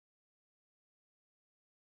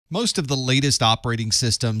Most of the latest operating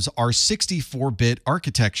systems are 64-bit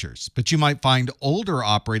architectures, but you might find older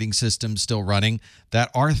operating systems still running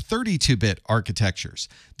that are 32-bit architectures.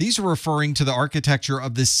 These are referring to the architecture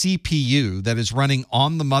of the CPU that is running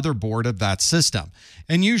on the motherboard of that system.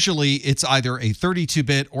 And usually it's either a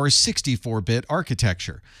 32-bit or 64-bit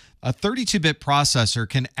architecture. A 32-bit processor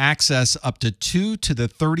can access up to 2 to the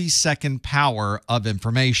 32nd power of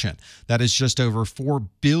information. That is just over 4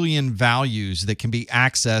 billion values that can be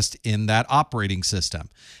accessed in that operating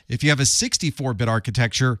system. If you have a 64-bit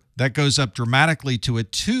architecture, that goes up dramatically to a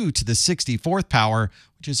 2 to the 64th power,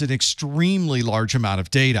 which is an extremely large amount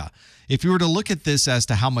of data. If you were to look at this as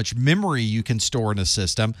to how much memory you can store in a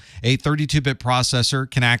system, a 32-bit processor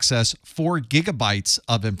can access 4 gigabytes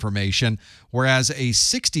of information, whereas a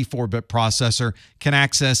 64-bit processor can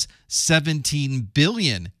access 17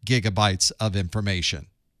 billion gigabytes of information.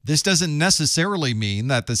 This doesn't necessarily mean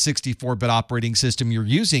that the 64-bit operating system you're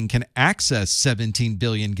using can access 17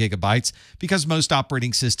 billion gigabytes, because most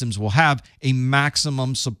operating systems will have a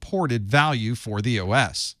maximum supported value for the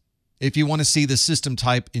OS. If you want to see the system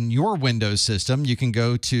type in your Windows system, you can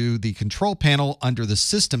go to the control panel under the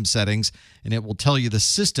system settings, and it will tell you the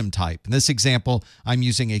system type. In this example, I'm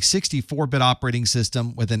using a 64-bit operating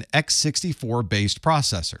system with an x64-based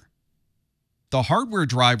processor. The hardware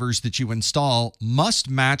drivers that you install must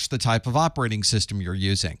match the type of operating system you're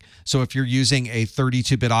using. So if you're using a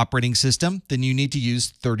 32-bit operating system, then you need to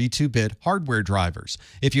use 32-bit hardware drivers.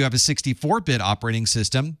 If you have a 64-bit operating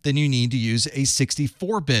system, then you need to use a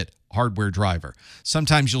 64-bit hardware driver.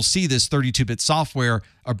 Sometimes you'll see this 32-bit software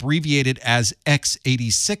abbreviated as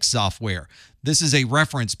x86 software. This is a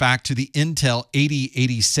reference back to the Intel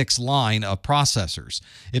 8086 line of processors.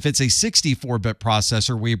 If it's a 64-bit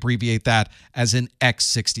processor, we abbreviate that as an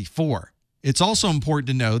x64. It's also important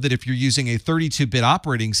to know that if you're using a 32-bit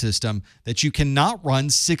operating system, that you cannot run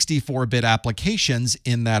 64-bit applications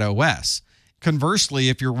in that OS. Conversely,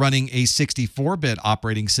 if you're running a 64-bit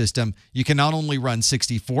operating system, you can not only run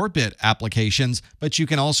 64-bit applications, but you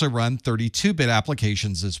can also run 32-bit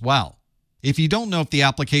applications as well. If you don't know if the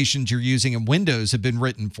applications you're using in Windows have been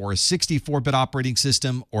written for a 64-bit operating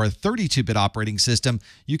system or a 32-bit operating system,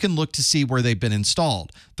 you can look to see where they've been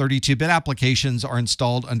installed. 32-bit applications are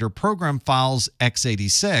installed under Program Files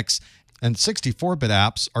x86, and 64-bit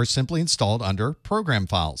apps are simply installed under Program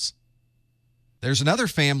Files. There's another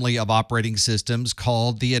family of operating systems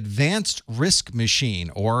called the Advanced RISC Machine,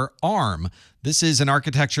 or ARM. This is an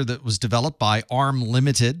architecture that was developed by ARM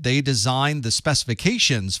Limited. They designed the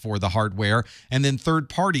specifications for the hardware, and then third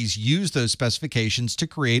parties use those specifications to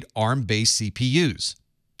create ARM-based CPUs.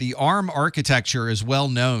 The ARM architecture is well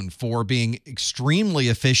known for being extremely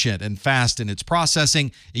efficient and fast in its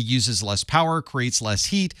processing. It uses less power, creates less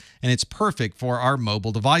heat, and it's perfect for our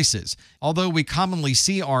mobile devices. Although we commonly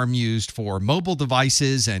see ARM used for mobile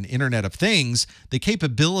devices and Internet of Things, the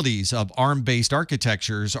capabilities of ARM-based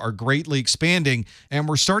architectures are greatly expanding, and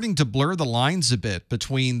we're starting to blur the lines a bit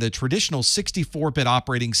between the traditional 64-bit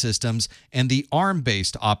operating systems and the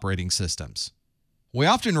ARM-based operating systems. We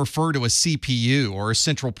often refer to a CPU, or a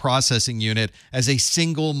central processing unit, as a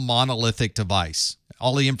single monolithic device.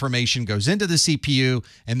 All the information goes into the CPU,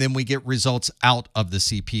 and then we get results out of the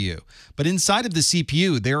CPU. But inside of the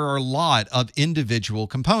CPU, there are a lot of individual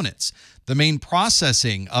components. The main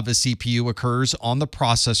processing of a CPU occurs on the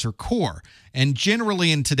processor core. And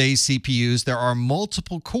generally in today's CPUs, there are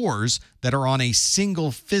multiple cores that are on a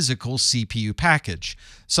single physical CPU package.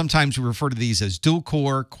 Sometimes we refer to these as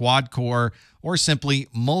dual-core, quad-core, or simply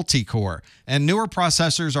multi-core. And newer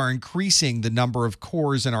processors are increasing the number of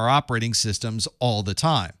cores in our operating systems all the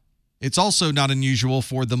time. It's also not unusual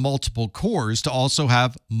for the multiple cores to also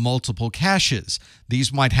have multiple caches.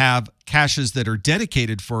 These might have caches that are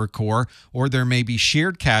dedicated for a core, or there may be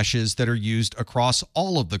shared caches that are used across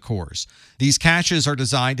all of the cores. These caches are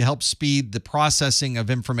designed to help speed the processing of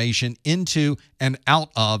information into and out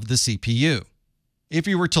of the CPU. If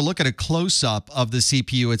you were to look at a close-up of the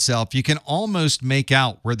CPU itself, you can almost make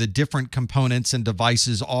out where the different components and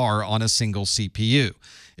devices are on a single CPU.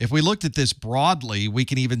 If we looked at this broadly, we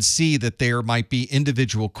can even see that there might be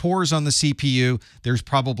individual cores on the CPU. There's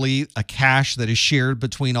probably a cache that is shared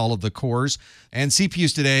between all of the cores. And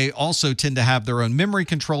CPUs today also tend to have their own memory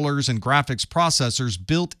controllers and graphics processors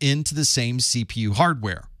built into the same CPU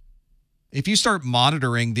hardware. If you start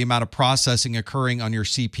monitoring the amount of processing occurring on your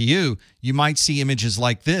CPU, you might see images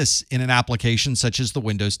like this in an application such as the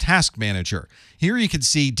Windows Task Manager. Here you can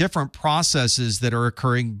see different processes that are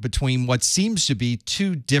occurring between what seems to be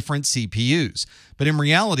two different CPUs. But in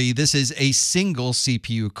reality, this is a single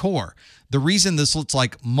CPU core. The reason this looks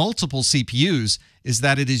like multiple CPUs is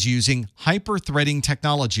that it is using hyper-threading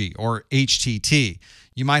technology, or HTT.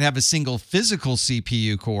 You might have a single physical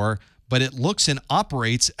CPU core, but it looks and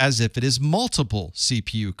operates as if it is multiple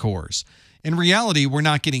CPU cores. In reality, we're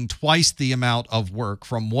not getting twice the amount of work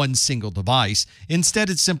from one single device. Instead,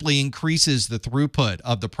 it simply increases the throughput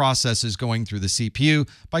of the processes going through the CPU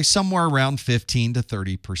by somewhere around 15 to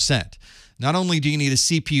 30%. Not only do you need a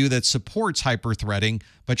CPU that supports hyperthreading,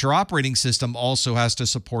 but your operating system also has to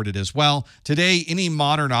support it as well. Today, any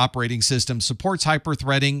modern operating system supports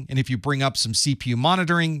hyperthreading, and if you bring up some CPU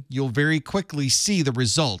monitoring, you'll very quickly see the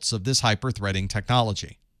results of this hyperthreading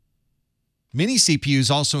technology. Many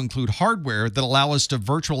CPUs also include hardware that allow us to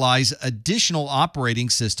virtualize additional operating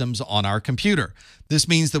systems on our computer. This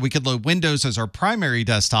means that we could load Windows as our primary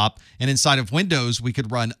desktop, and inside of Windows, we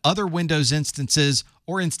could run other Windows instances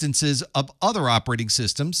or instances of other operating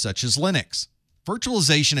systems such as Linux.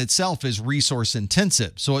 Virtualization itself is resource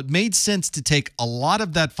intensive, so it made sense to take a lot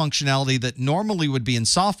of that functionality that normally would be in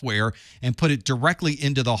software and put it directly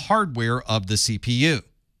into the hardware of the CPU.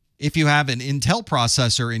 If you have an Intel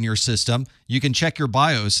processor in your system, you can check your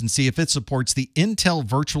BIOS and see if it supports the Intel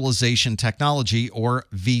Virtualization Technology, or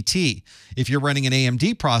VT. If you're running an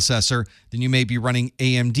AMD processor, then you may be running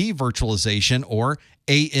AMD Virtualization, or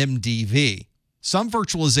AMDV. Some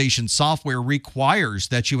virtualization software requires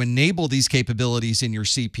that you enable these capabilities in your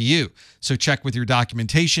CPU, so check with your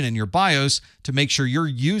documentation and your BIOS to make sure you're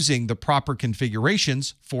using the proper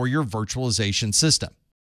configurations for your virtualization system.